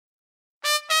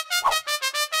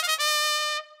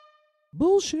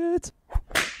Bullshit.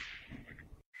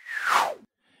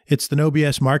 It's the No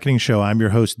BS Marketing Show. I'm your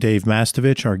host, Dave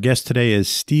Mastovich. Our guest today is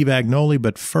Steve Agnoli,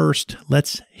 but first,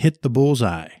 let's hit the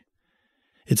bullseye.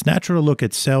 It's natural to look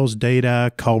at sales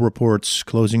data, call reports,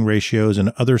 closing ratios,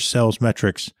 and other sales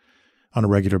metrics on a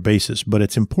regular basis, but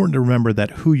it's important to remember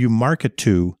that who you market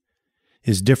to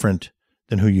is different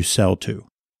than who you sell to.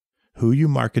 Who you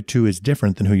market to is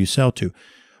different than who you sell to.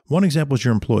 One example is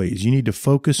your employees. You need to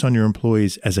focus on your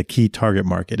employees as a key target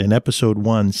market. In episode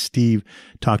 1, Steve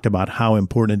talked about how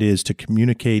important it is to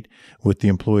communicate with the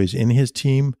employees in his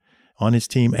team, on his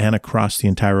team, and across the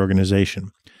entire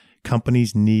organization.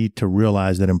 Companies need to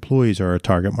realize that employees are a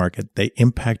target market. They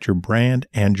impact your brand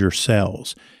and your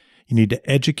sales. You need to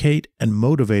educate and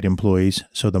motivate employees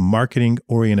so the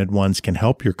marketing-oriented ones can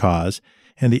help your cause,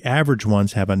 and the average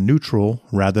ones have a neutral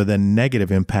rather than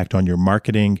negative impact on your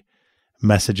marketing,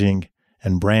 messaging,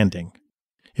 and branding.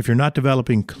 If you're not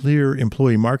developing clear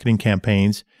employee marketing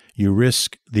campaigns, you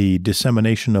risk the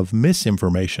dissemination of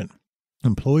misinformation.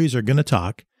 Employees are going to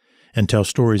talk and tell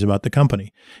stories about the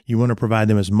company. You want to provide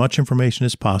them as much information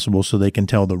as possible so they can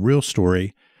tell the real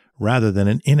story rather than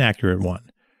an inaccurate one.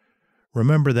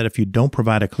 Remember that if you don't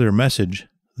provide a clear message,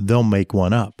 they'll make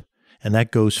one up. And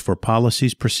that goes for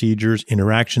policies, procedures,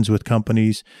 interactions with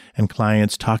companies and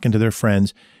clients, talking to their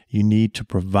friends. You need to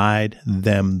provide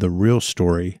them the real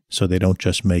story so they don't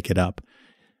just make it up.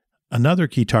 Another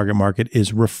key target market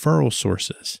is referral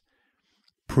sources,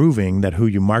 proving that who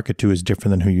you market to is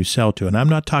different than who you sell to. And I'm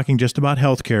not talking just about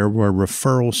healthcare, where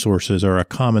referral sources are a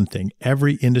common thing.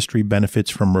 Every industry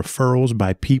benefits from referrals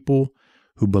by people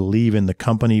who believe in the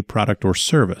company, product, or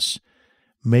service.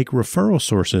 Make referral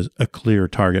sources a clear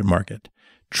target market.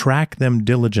 Track them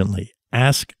diligently.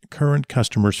 Ask current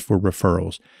customers for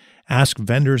referrals. Ask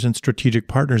vendors and strategic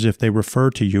partners if they refer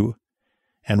to you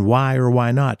and why or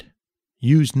why not.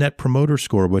 Use Net Promoter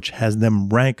Score, which has them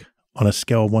rank on a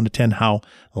scale of 1 to 10 how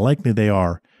likely they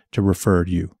are to refer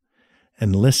to you.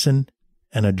 And listen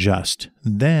and adjust.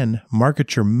 Then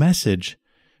market your message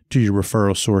to your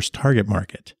referral source target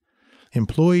market.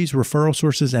 Employees, referral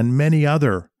sources, and many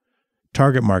other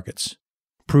target markets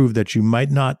prove that you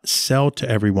might not sell to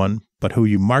everyone, but who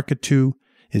you market to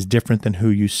is different than who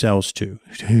you sell to.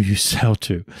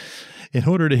 In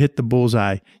order to hit the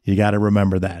bullseye, you got to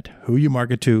remember that who you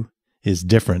market to is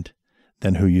different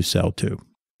than who you sell to.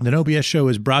 The No BS Show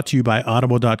is brought to you by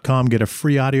Audible.com. Get a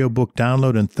free audiobook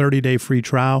download and 30-day free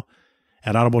trial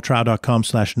at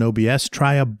audibletrial.com/nobs.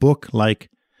 Try a book like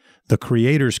The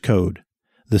Creator's Code,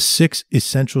 The 6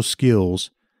 Essential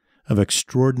Skills of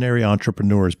Extraordinary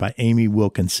Entrepreneurs by Amy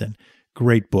Wilkinson.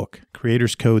 Great book.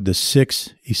 Creator's Code, The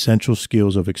 6 Essential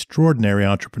Skills of Extraordinary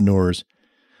Entrepreneurs,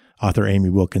 author Amy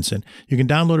Wilkinson. You can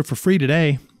download it for free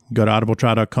today. Go to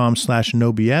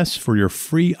audibletrial.com/nobs for your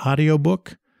free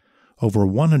audiobook. Over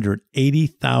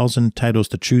 180,000 titles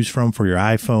to choose from for your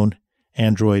iPhone,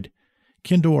 Android,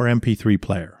 Kindle, or MP3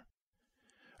 player.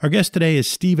 Our guest today is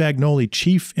Steve Agnoli,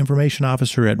 Chief Information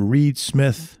Officer at Reed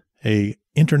Smith, a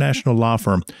international law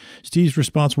firm. Steve's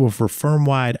responsible for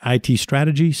firm-wide IT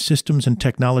strategy, systems and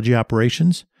technology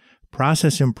operations,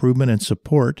 process improvement, and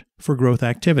support for growth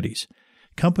activities.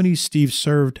 Companies Steve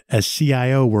served as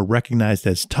CIO were recognized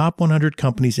as top 100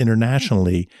 companies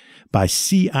internationally by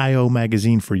CIO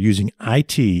magazine for using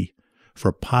IT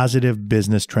for positive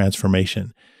business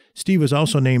transformation. Steve was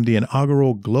also named the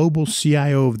inaugural Global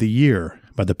CIO of the Year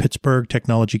by the Pittsburgh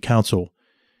Technology Council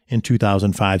in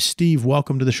 2005. Steve,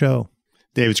 welcome to the show.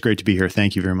 Dave, it's great to be here.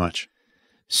 Thank you very much.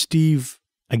 Steve,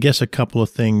 I guess a couple of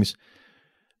things.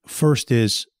 First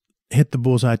is hit the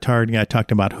bullseye targeting. I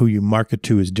talked about who you market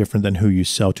to is different than who you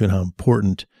sell to and how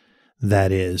important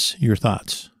that is. Your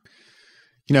thoughts?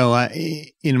 You know,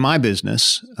 in my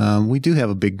business, we do have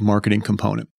a big marketing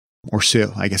component, or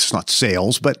sale. I guess it's not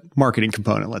sales, but marketing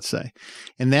component, let's say.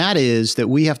 And that is that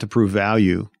we have to prove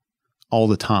value all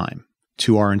the time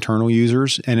to our internal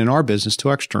users, and in our business to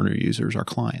external users, our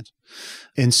clients.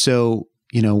 And so,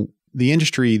 you know, the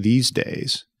industry these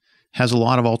days has a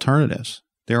lot of alternatives.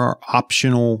 There are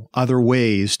optional other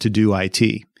ways to do IT.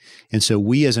 And so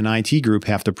we as an IT group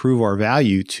have to prove our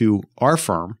value to our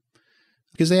firm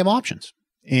because they have options.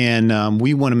 And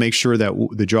we want to make sure that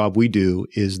the job we do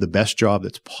is the best job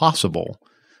that's possible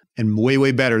and way,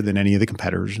 way better than any of the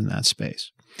competitors in that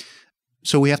space.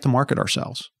 So we have to market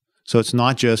ourselves. So it's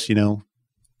not just, you know,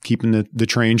 keeping the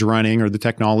trains running or the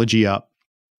technology up.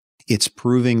 It's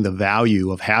proving the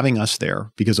value of having us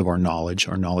there because of our knowledge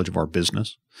of our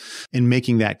business, and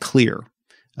making that clear,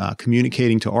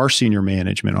 communicating to our senior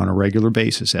management on a regular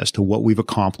basis as to what we've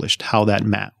accomplished, how that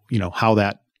how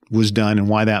that was done and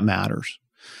why that matters.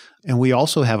 And we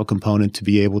also have a component to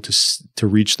be able to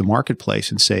reach the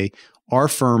marketplace and say, our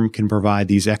firm can provide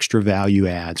these extra value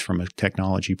adds from a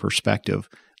technology perspective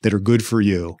that are good for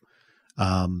you.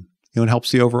 It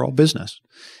helps the overall business.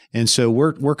 And so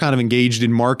we're kind of engaged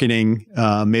in marketing,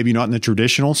 maybe not in the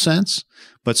traditional sense,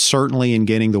 but certainly in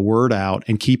getting the word out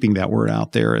and keeping that word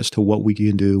out there as to what we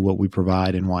can do, what we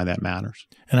provide, and why that matters.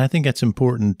 And I think that's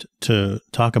important to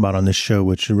talk about on this show,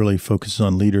 which really focuses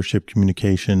on leadership,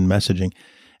 communication, messaging.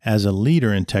 As a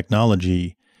leader in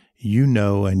technology, you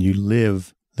know and you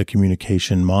live the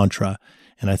communication mantra.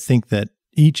 And I think that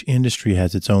each industry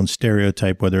has its own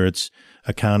stereotype, whether it's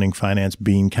accounting, finance,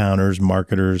 bean counters,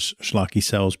 marketers, schlocky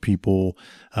salespeople,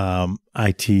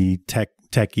 IT,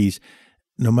 techies.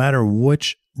 No matter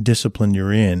which discipline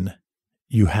you're in,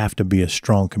 you have to be a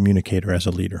strong communicator as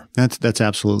a leader. That's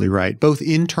absolutely right, both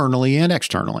internally and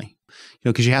externally.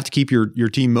 Because you have to keep your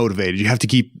team motivated. You have to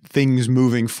keep things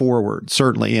moving forward,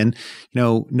 certainly. And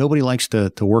nobody likes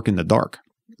to work in the dark.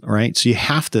 Right. So you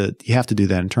have to do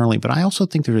that internally. But I also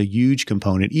think there's a huge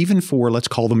component, even for, let's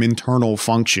call them internal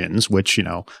functions, which,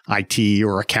 IT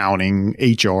or accounting,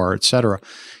 HR, et cetera,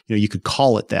 you could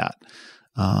call it that.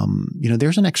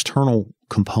 There's an external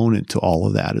component to all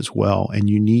of that as well. And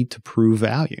you need to prove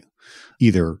value,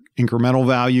 either incremental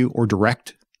value or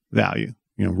direct value,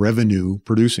 revenue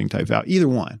producing type value, either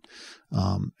one.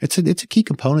 It's a key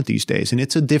component these days, and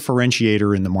it's a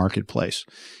differentiator in the marketplace.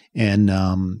 And,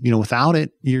 without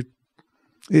it,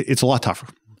 it's a lot tougher.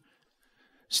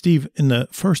 Steve, in the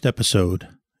first episode,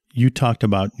 you talked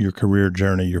about your career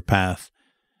journey, your path.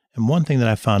 And one thing that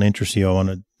I found interesting, I want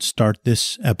to start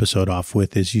this episode off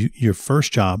with, is your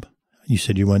first job. You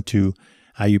said you went to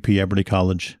IUP, Eberly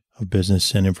College of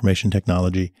Business and Information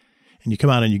Technology, and you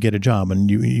come out and you get a job. And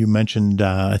you mentioned,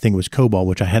 I think it was COBOL,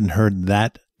 which I hadn't heard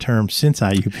that term since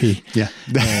IUP. Yeah.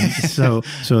 And so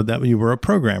that you were a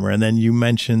programmer. And then you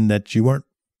mentioned that you weren't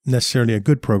necessarily a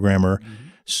good programmer. Mm-hmm.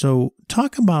 So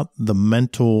talk about the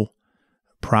mental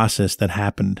process that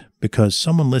happened, because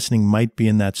someone listening might be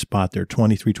in that spot. They're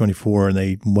 23, 24, and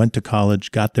they went to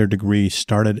college, got their degree,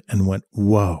 started, and went,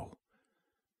 whoa,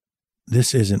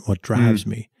 this isn't what drives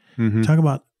me. Mm-hmm. Talk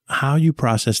about how you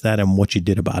processed that and what you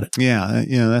did about it. Yeah.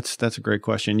 That's a great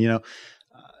question.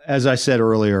 As I said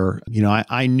earlier,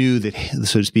 I knew that,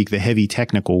 so to speak, the heavy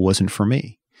technical wasn't for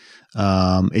me.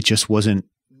 It just wasn't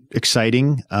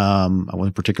exciting. I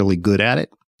wasn't particularly good at it,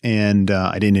 and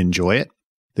I didn't enjoy it.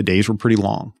 The days were pretty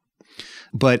long.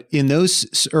 But in those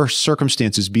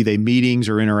circumstances, be they meetings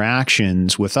or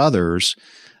interactions with others,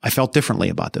 I felt differently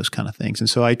about those kind of things. And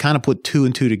so I kind of put two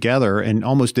and two together and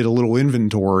almost did a little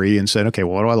inventory and said, okay,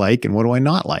 what do I like and what do I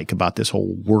not like about this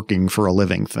whole working for a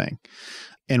living thing?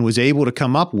 And was able to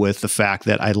come up with the fact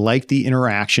that I liked the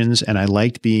interactions and I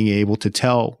liked being able to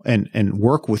tell and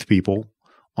work with people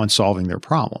on solving their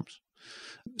problems.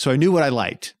 So I knew what I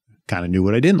liked, kind of knew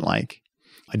what I didn't like.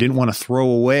 I didn't want to throw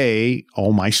away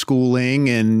all my schooling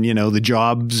and, the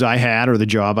jobs I had or the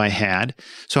job I had.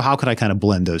 So how could I kind of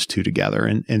blend those two together?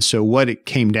 And so what it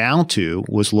came down to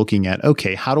was looking at,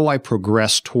 okay, how do I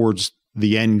progress towards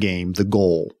the end game, the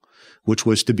goal, which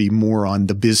was to be more on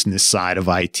the business side of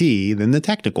IT than the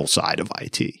technical side of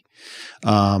IT.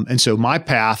 And so my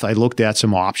path, I looked at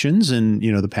some options, and,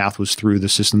 the path was through the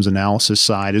systems analysis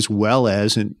side as well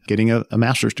as in getting a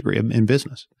master's degree in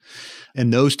business.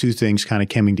 And those two things kind of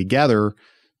coming together,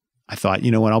 I thought,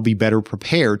 I'll be better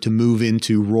prepared to move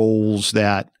into roles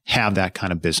that have that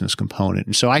kind of business component.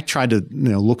 And so I tried to,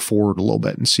 look forward a little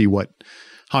bit and see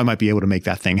how I might be able to make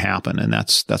that thing happen. And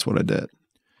that's what I did.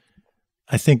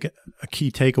 I think a key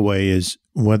takeaway is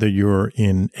whether you're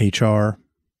in HR,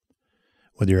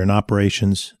 whether you're in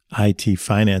operations, IT,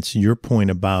 finance, your point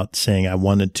about saying I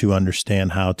wanted to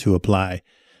understand how to apply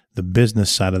the business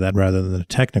side of that rather than the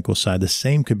technical side. The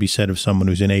same could be said of someone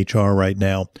who's in HR right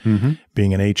now, mm-hmm.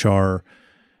 being an HR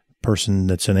person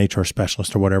that's an HR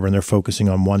specialist or whatever, and they're focusing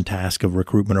on one task of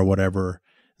recruitment or whatever.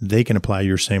 They can apply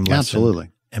your same lesson. Absolutely.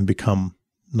 And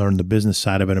learn the business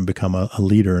side of it and become a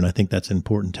leader. And I think that's an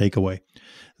important takeaway.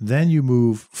 Then you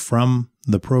move from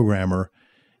the programmer,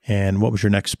 and what was your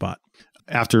next spot?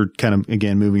 After kind of,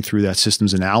 again, moving through that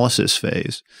systems analysis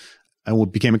phase, I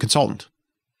became a consultant.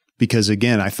 Because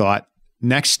again, I thought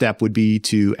next step would be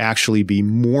to actually be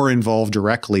more involved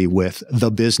directly with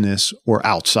the business or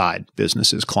outside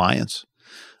businesses, clients.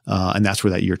 And that's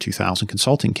where that year 2000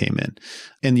 consulting came in.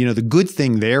 And, the good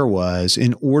thing there was,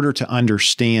 in order to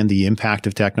understand the impact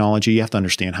of technology, you have to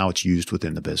understand how it's used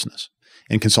within the business.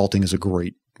 And consulting is a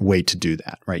great way to do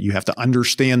that, right? You have to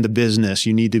understand the business.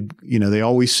 You need to, they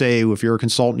always say, if you're a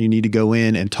consultant, you need to go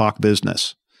in and talk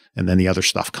business. And then the other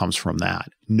stuff comes from that.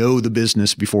 Know the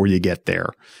business before you get there.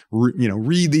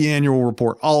 Read the annual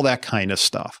report, all that kind of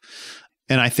stuff.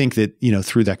 And I think that,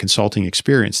 through that consulting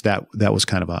experience, that was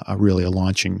kind of a really a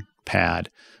launching pad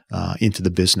into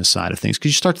the business side of things,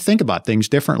 because you start to think about things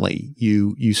differently.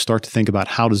 You start to think about,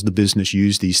 how does the business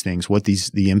use these things? What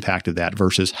the impact of that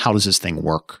versus how does this thing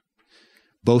work?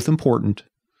 Both important,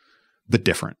 but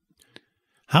different.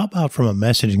 How about from a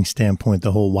messaging standpoint,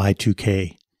 the whole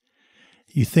Y2K?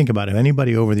 You think about it,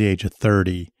 anybody over the age of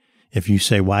 30, if you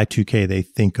say Y2K, they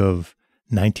think of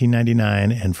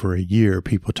 1999, and for a year,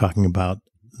 people talking about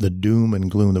the doom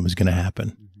and gloom that was going to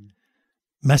happen.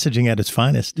 Messaging at its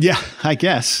finest. Yeah, I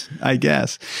guess.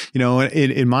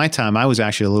 In my time, I was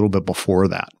actually a little bit before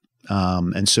that.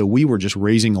 And so we were just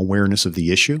raising awareness of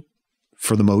the issue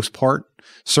for the most part.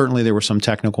 Certainly there was some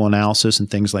technical analysis and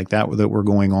things like that were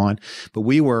going on, but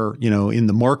we were, in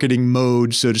the marketing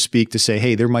mode, so to speak, to say,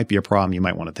 hey, there might be a problem. You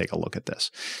might want to take a look at this.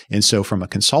 And so from a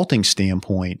consulting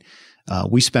standpoint,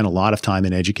 we spent a lot of time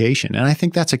in education. And I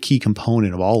think that's a key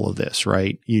component of all of this,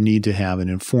 right? You need to have an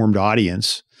informed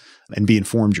audience and be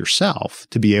informed yourself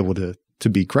to be able to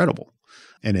be credible.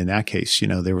 And in that case,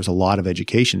 there was a lot of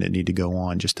education that needed to go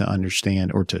on just to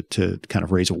understand or to kind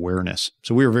of raise awareness.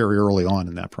 So we were very early on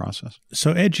in that process.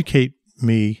 So educate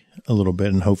me a little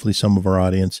bit, and hopefully some of our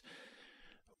audience.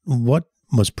 What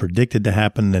was predicted to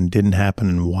happen and didn't happen,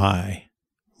 and why,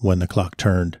 when the clock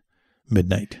turned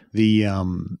midnight?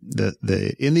 In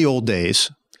the old days,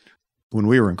 when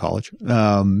we were in college,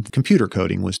 computer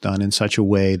coding was done in such a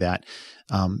way that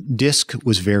disk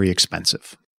was very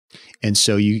expensive. And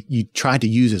so you tried to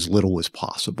use as little as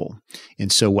possible.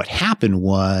 And so what happened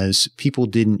was people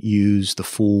didn't use the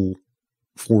full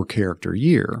 4-character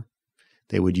year.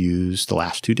 They would use the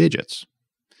last 2 digits.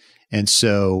 And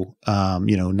so,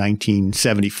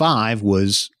 1975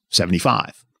 was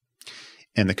 75.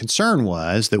 And the concern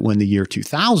was that when the year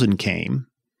 2000 came,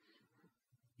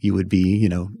 you would be,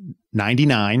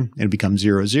 99 and it become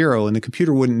 00, and the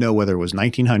computer wouldn't know whether it was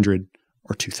 1900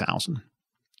 or 2000.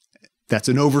 That's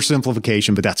an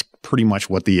oversimplification, but that's pretty much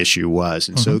what the issue was.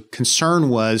 And so concern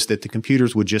was that the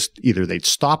computers would just either they'd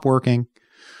stop working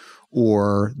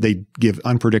or they'd give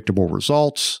unpredictable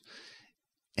results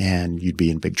and you'd be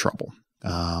in big trouble.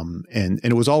 And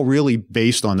it was all really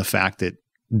based on the fact that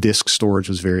disk storage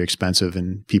was very expensive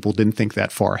and people didn't think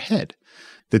that far ahead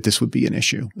that this would be an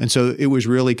issue. And so it was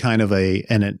really kind of a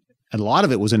lot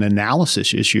of it was an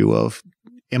analysis issue of,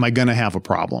 am I going to have a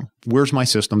problem? Where's my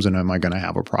systems and am I going to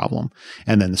have a problem?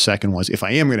 And then the second was, if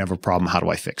I am going to have a problem, how do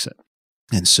I fix it?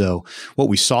 And so what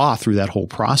we saw through that whole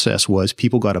process was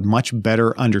people got a much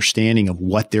better understanding of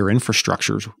what their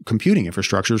computing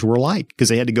infrastructures were like, because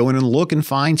they had to go in and look and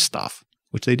find stuff,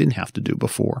 which they didn't have to do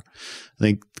before.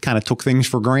 They kind of took things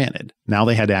for granted. Now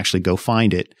they had to actually go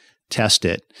find it, test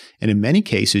it. And in many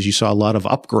cases, you saw a lot of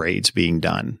upgrades being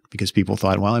done because people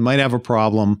thought, well, I might have a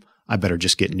problem. I better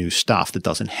just get new stuff that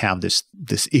doesn't have this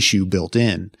issue built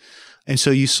in. And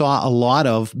so you saw a lot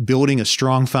of building a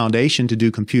strong foundation to do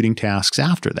computing tasks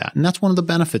after that. And that's one of the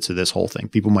benefits of this whole thing.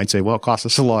 People might say, well, it cost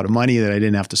us a lot of money that I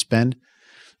didn't have to spend.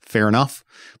 Fair enough.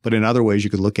 But in other ways, you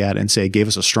could look at it and say it gave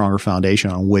us a stronger foundation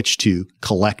on which to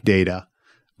collect data,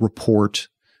 report,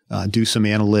 do some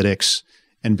analytics,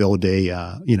 and build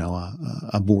a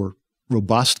more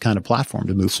robust kind of platform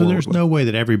to move forward. So there's no way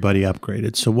that everybody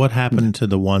upgraded. So what happened to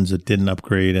the ones that didn't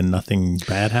upgrade and nothing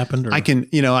bad happened? Or? I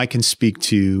can speak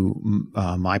to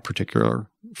my particular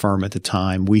firm at the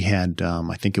time. We had,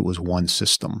 I think it was one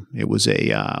system. It was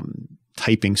a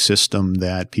typing system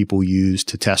that people used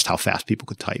to test how fast people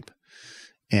could type.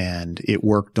 And it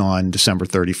worked on December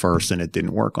 31st and it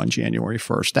didn't work on January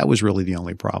 1st. That was really the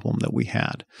only problem that we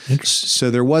had. So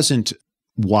there wasn't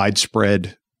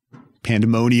widespread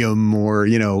pandemonium or,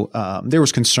 there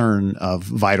was concern of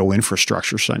vital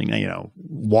infrastructure,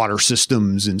 water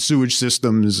systems and sewage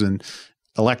systems and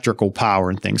electrical power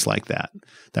and things like that.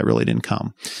 That really didn't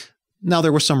come. Now,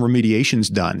 there were some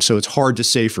remediations done, so it's hard to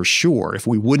say for sure. If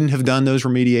we wouldn't have done those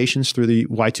remediations through the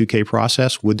Y2K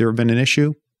process, would there have been an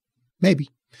issue?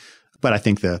 Maybe. But I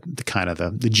think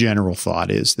the general thought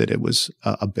is that it was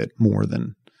a bit more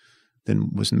than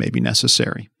was maybe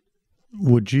necessary.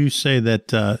 Would you say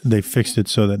that they fixed it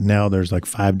so that now there's like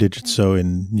 5 digits? So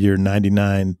in year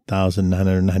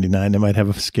 99,999, they might have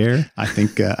a scare? I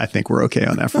think we're okay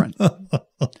on that front.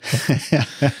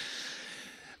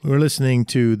 We're listening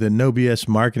to the No BS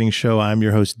Marketing Show. I'm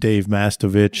your host, Dave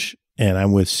Mastovich, and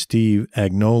I'm with Steve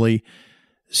Agnoli.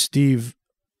 Steve,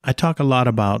 I talk a lot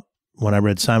about when I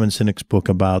read Simon Sinek's book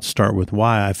about Start With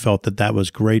Why. I felt that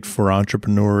was great for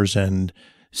entrepreneurs and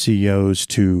CEOs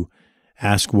to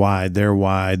ask why, their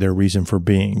reason for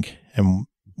being. And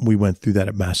we went through that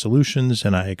at Mass Solutions,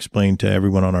 and I explained to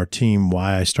everyone on our team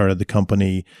why I started the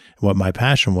company, what my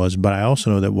passion was. But I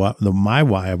also know that my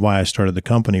why of why I started the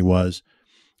company was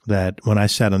that when I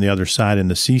sat on the other side in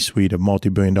the C-suite of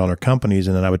multi-billion-dollar companies,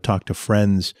 and then I would talk to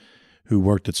friends who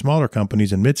worked at smaller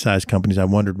companies and mid-sized companies, I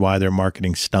wondered why their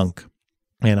marketing stunk.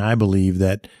 And I believe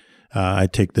that I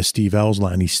take the Steve Ells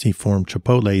line. He formed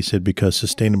Chipotle. He said, because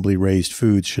sustainably raised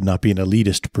foods should not be an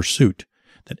elitist pursuit,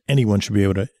 that anyone should be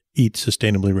able to eat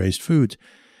sustainably raised foods.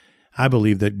 I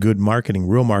believe that good marketing,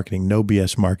 real marketing, no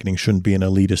BS marketing shouldn't be an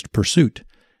elitist pursuit.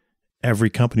 Every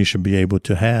company should be able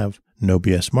to have no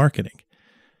BS marketing.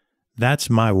 That's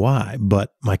my why,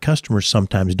 but my customers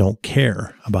sometimes don't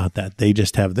care about that. They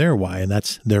just have their why, and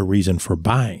that's their reason for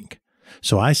buying.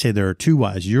 So I say there are two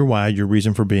whys: your why, your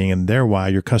reason for being, and their why,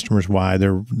 your customer's why,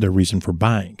 their reason for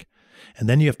buying. And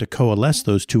then you have to coalesce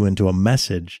those two into a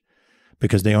message,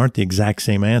 because they aren't the exact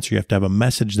same answer. You have to have a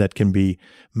message that can be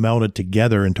melded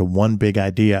together into one big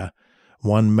idea,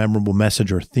 one memorable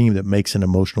message or theme that makes an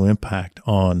emotional impact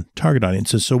on target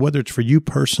audiences. So whether it's for you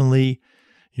personally,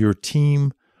 your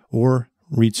team, or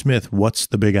Reed Smith, what's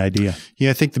the big idea? Yeah,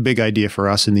 I think the big idea for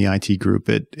us in the IT group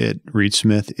at Reed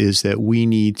Smith is that we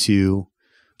need to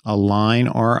align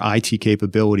our IT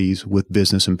capabilities with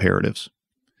business imperatives.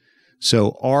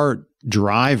 So our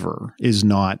driver is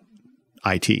not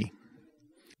IT.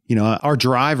 Our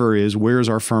driver is, where's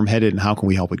our firm headed and how can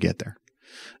we help it get there?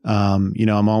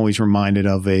 I'm always reminded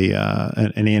of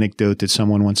an anecdote that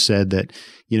someone once said that,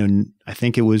 I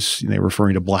think it was, they were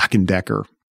referring to Black & Decker.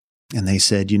 And they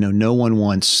said, no one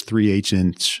wants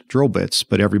 3/8-inch drill bits,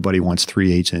 but everybody wants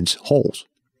 3/8-inch holes.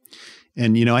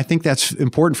 And, I think that's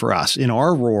important for us. In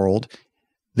our world,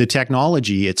 the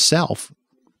technology itself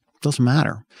doesn't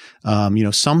matter.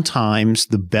 Sometimes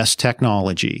the best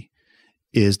technology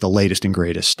is the latest and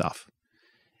greatest stuff.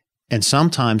 And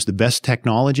sometimes the best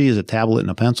technology is a tablet and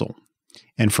a pencil.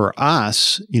 And for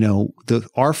us,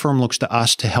 our firm looks to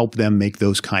us to help them make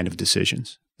those kind of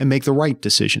decisions and make the right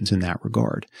decisions in that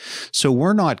regard. So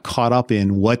we're not caught up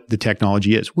in what the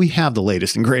technology is. We have the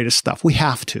latest and greatest stuff. We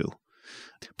have to.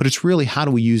 But it's really, how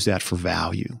do we use that for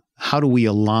value? How do we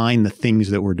align the things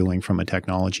that we're doing from a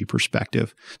technology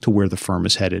perspective to where the firm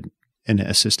is headed and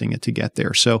assisting it to get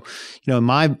there? So, in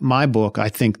my book, I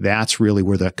think that's really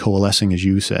where the coalescing, as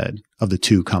you said, of the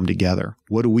two come together.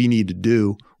 What do we need to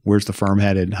do? Where's the firm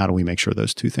headed? And how do we make sure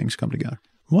those two things come together?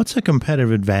 What's a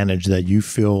competitive advantage that you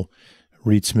feel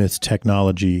Reed Smith's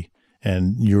technology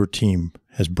and your team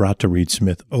has brought to Reed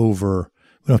Smith over?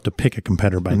 We don't have to pick a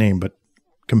competitor by name, but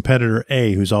competitor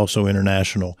A, who's also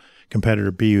international,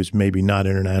 competitor B, who's maybe not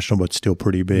international, but still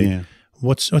pretty big. Yeah.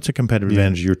 What's a competitive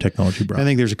advantage your technology brought? I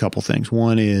think there's a couple things.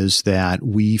 One is that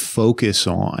we focus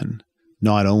on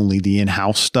not only the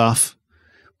in-house stuff,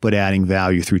 but adding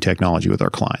value through technology with our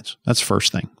clients. That's the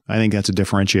first thing. I think that's a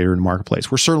differentiator in the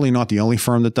marketplace. We're certainly not the only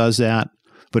firm that does that,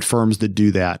 but firms that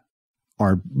do that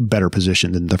are better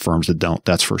positioned than the firms that don't.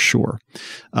 That's for sure.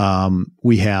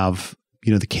 We have,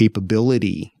 the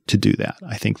capability to do that.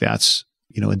 I think that's,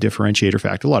 a differentiator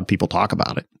factor. A lot of people talk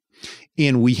about it.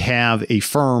 And we have a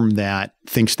firm that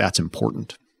thinks that's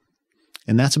important.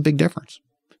 And that's a big difference.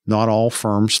 Not all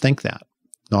firms think that.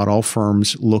 Not all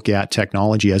firms look at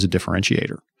technology as a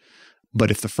differentiator.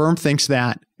 But if the firm thinks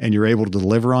that and you're able to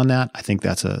deliver on that, I think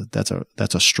that's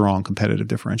a strong competitive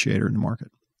differentiator in the market.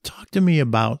 Talk to me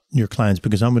about your clients,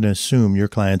 because I'm going to assume your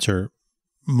clients are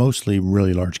mostly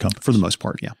really large companies. For the most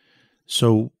part, yeah.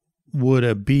 So would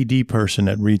a BD person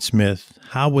at Reed Smith,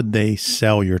 how would they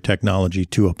sell your technology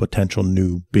to a potential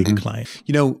new big client?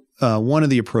 One of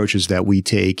the approaches that we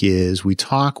take is we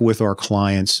talk with our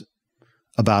clients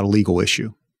about a legal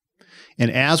issue. And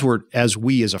as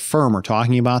we as a firm are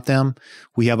talking about them,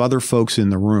 we have other folks in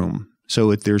the room.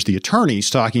 So there's the attorneys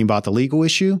talking about the legal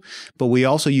issue, but we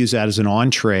also use that as an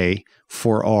entree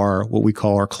for what we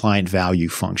call our client value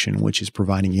function, which is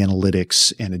providing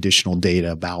analytics and additional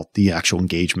data about the actual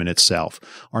engagement itself.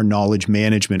 Our knowledge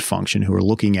management function, who are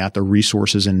looking at the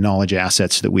resources and knowledge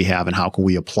assets that we have and how can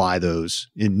we apply those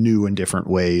in new and different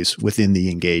ways within the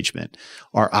engagement.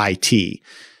 Our IT.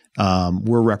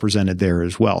 We're represented there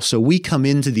as well. So we come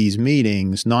into these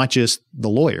meetings, not just the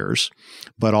lawyers,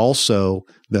 but also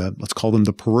let's call them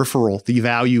the peripheral, the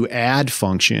value add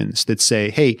functions that say,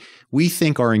 hey, we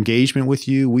think our engagement with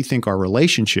you, we think our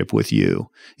relationship with you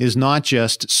is not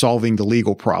just solving the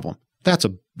legal problem. That's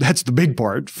the big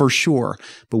part for sure.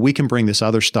 But we can bring this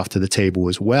other stuff to the table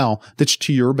as well that's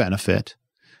to your benefit,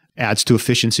 adds to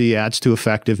efficiency, adds to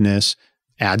effectiveness,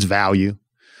 adds value.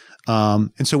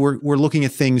 And so we're looking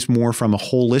at things more from a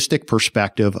holistic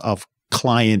perspective of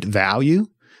client value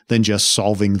than just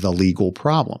solving the legal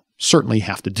problem. Certainly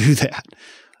have to do that.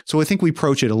 So I think we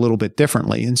approach it a little bit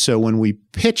differently. And so when we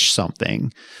pitch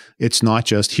something, it's not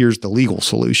just here's the legal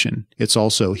solution. It's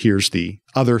also here's the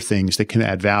other things that can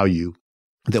add value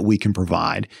that we can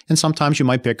provide. And sometimes you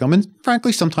might pick them, and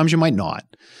frankly, sometimes you might not.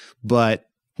 But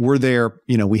we're there,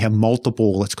 we have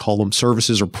multiple, let's call them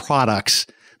services or products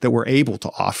that we're able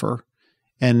to offer,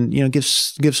 and give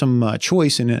some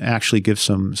choice, and it actually gives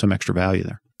some extra value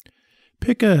there.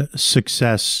 Pick a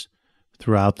success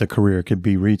throughout the career. It could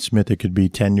be Reed Smith. It could be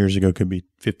 10 years ago. It could be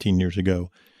 15 years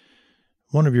ago.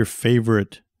 One of your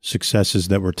favorite successes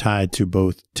that were tied to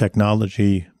both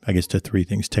technology, I guess to three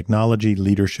things: technology,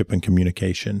 leadership, and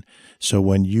communication. So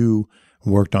when you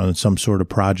worked on some sort of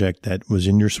project that was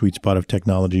in your sweet spot of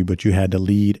technology, but you had to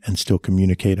lead and still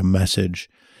communicate a message.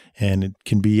 And it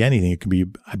can be anything. It could be,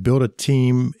 I built a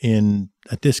team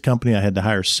at this company. I had to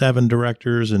hire 7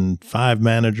 directors and 5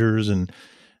 managers, and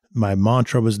my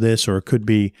mantra was this. Or it could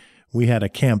be, we had a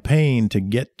campaign to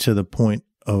get to the point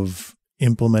of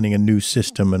implementing a new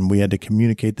system, and we had to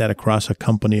communicate that across a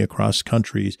company, across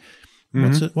countries.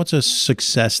 Mm-hmm. What's a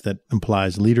success that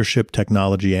implies leadership,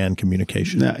 technology, and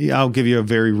communication? Now, I'll give you a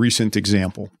very recent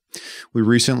example. We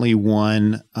recently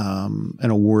won an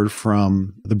award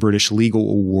from the British Legal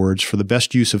Awards for the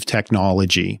best use of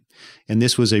technology. And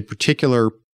this was a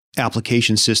particular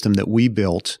application system that we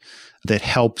built that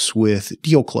helps with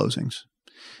deal closings.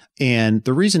 And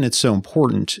the reason it's so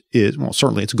important is, well,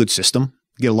 certainly it's a good system.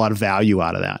 You get a lot of value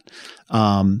out of that.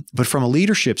 But from a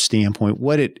leadership standpoint,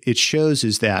 what it shows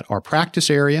is that our practice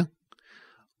area,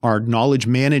 our knowledge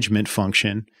management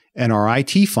function, and our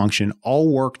IT function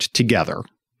all worked together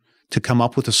to come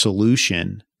up with a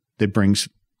solution that brings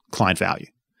client value.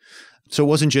 So it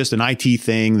wasn't just an IT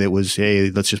thing that was, hey,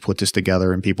 let's just put this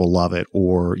together and people love it,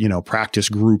 or, practice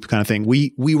group kind of thing.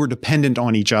 We were dependent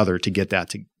on each other to get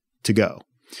that to go.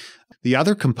 The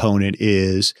other component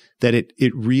is that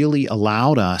it really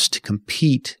allowed us to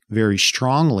compete very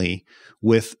strongly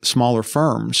with smaller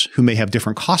firms who may have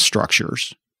different cost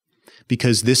structures,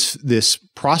 because this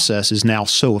process is now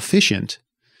so efficient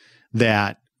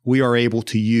that we are able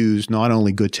to use not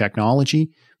only good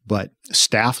technology, but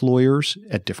staff lawyers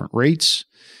at different rates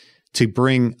to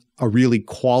bring a really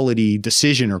quality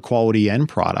decision or quality end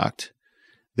product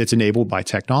that's enabled by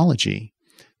technology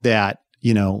that,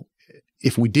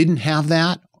 if we didn't have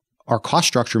that, our cost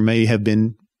structure may have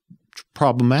been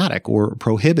problematic or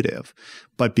prohibitive.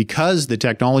 But because the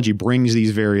technology brings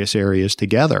these various areas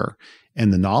together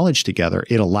and the knowledge together,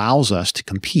 it allows us to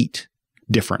compete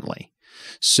differently.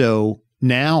 So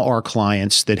now our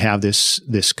clients that have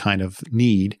this kind of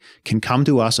need can come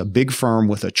to us, a big firm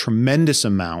with a tremendous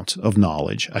amount of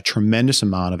knowledge, a tremendous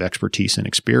amount of expertise and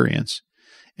experience,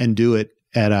 and do it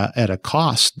at a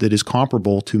cost that is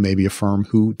comparable to maybe a firm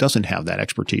who doesn't have that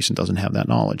expertise and doesn't have that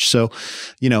knowledge. So,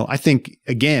 I think,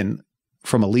 again,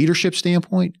 from a leadership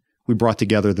standpoint, we brought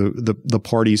together the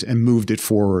parties and moved it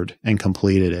forward and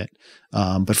completed it.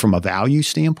 But from a value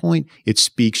standpoint, it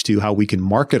speaks to how we can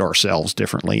market ourselves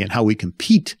differently and how we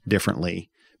compete differently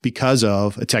because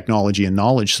of a technology and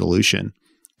knowledge solution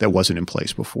that wasn't in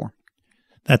place before.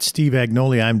 That's Steve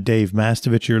Agnoli. I'm Dave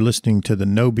Mastovich. You're listening to the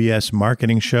No BS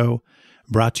Marketing Show,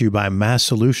 brought to you by Mass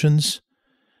Solutions,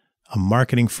 a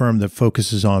marketing firm that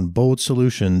focuses on bold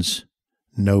solutions,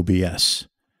 no BS.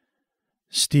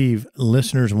 Steve,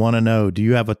 listeners want to know, do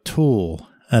you have a tool,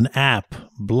 an app,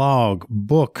 blog,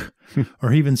 book,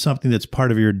 or even something that's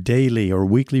part of your daily or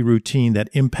weekly routine that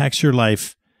impacts your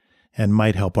life and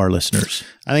might help our listeners?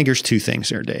 I think there's 2 things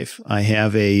there, Dave. I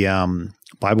have a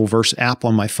Bible verse app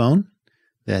on my phone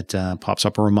that pops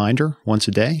up a reminder once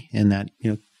a day, and that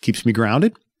keeps me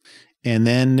grounded. And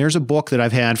then there's a book that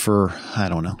I've had for,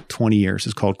 20 years.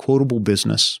 It's called Quotable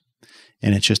Business.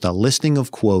 And it's just a listing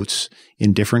of quotes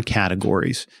in different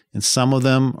categories. And some of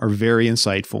them are very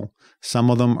insightful. Some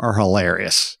of them are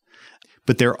hilarious.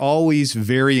 But they're always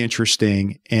very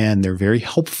interesting, and they're very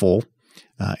helpful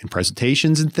in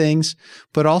presentations and things,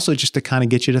 but also just to kind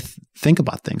of get you to think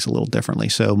about things a little differently.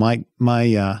 So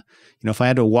if I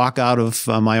had to walk out of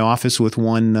my office with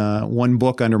one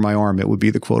book under my arm, it would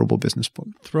be the Quotable Business book.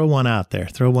 Throw one out there.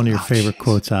 Throw one of your favorite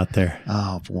quotes out there.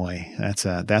 Oh boy, that's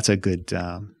a good.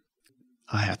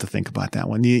 I have to think about that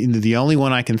one. The only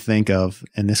one I can think of,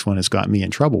 and this one has got me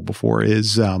in trouble before,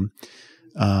 is Al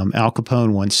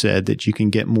Capone once said that you can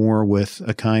get more with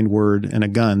a kind word and a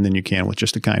gun than you can with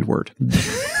just a kind word.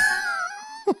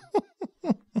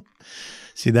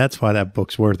 See, that's why that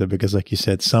book's worth it, because like you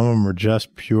said, some of them are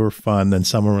just pure fun, then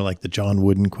some of them are like the John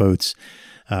Wooden quotes.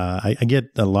 I get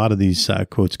a lot of these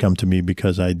quotes come to me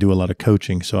because I do a lot of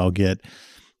coaching. So I'll get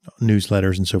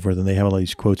newsletters and so forth, and they have all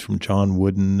these quotes from John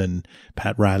Wooden and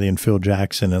Pat Riley and Phil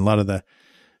Jackson, and a lot of the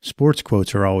sports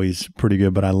quotes are always pretty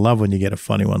good, but I love when you get a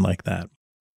funny one like that.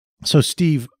 So,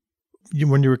 Steve,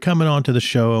 when you were coming onto the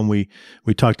show, and we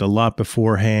talked a lot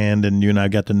beforehand, and you and I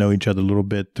got to know each other a little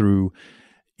bit through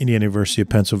Indiana University of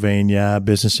Pennsylvania,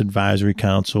 Business Advisory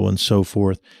Council, and so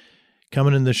forth.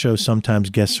 Coming in the show, sometimes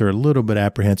guests are a little bit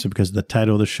apprehensive because of the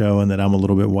title of the show and that I'm a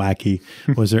little bit wacky.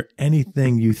 Was there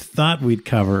anything you thought we'd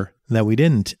cover that we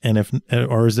didn't? And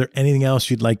or is there anything else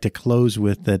you'd like to close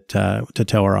with that to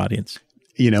tell our audience?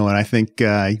 And I think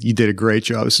you did a great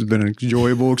job. This has been an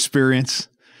enjoyable experience.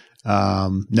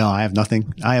 No, I have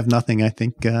nothing. I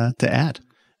think, to add.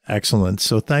 Excellent.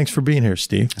 So thanks for being here,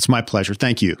 Steve. It's my pleasure.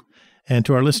 Thank you. And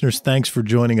to our listeners, thanks for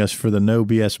joining us for the No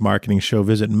BS Marketing Show.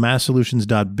 Visit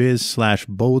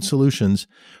masssolutions.biz/boldsolutions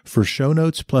for show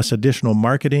notes plus additional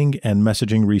marketing and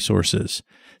messaging resources.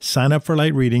 Sign up for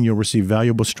light reading. You'll receive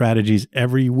valuable strategies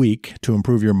every week to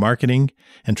improve your marketing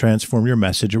and transform your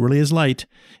message. It really is light,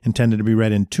 intended to be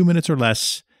read in 2 minutes or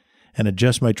less, and it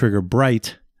just might trigger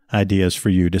bright ideas for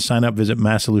you. To sign up, visit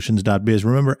masssolutions.biz.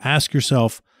 Remember, ask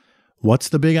yourself, what's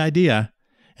the big idea?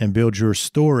 And build your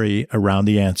story around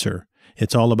the answer.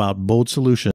 It's all about bold solutions.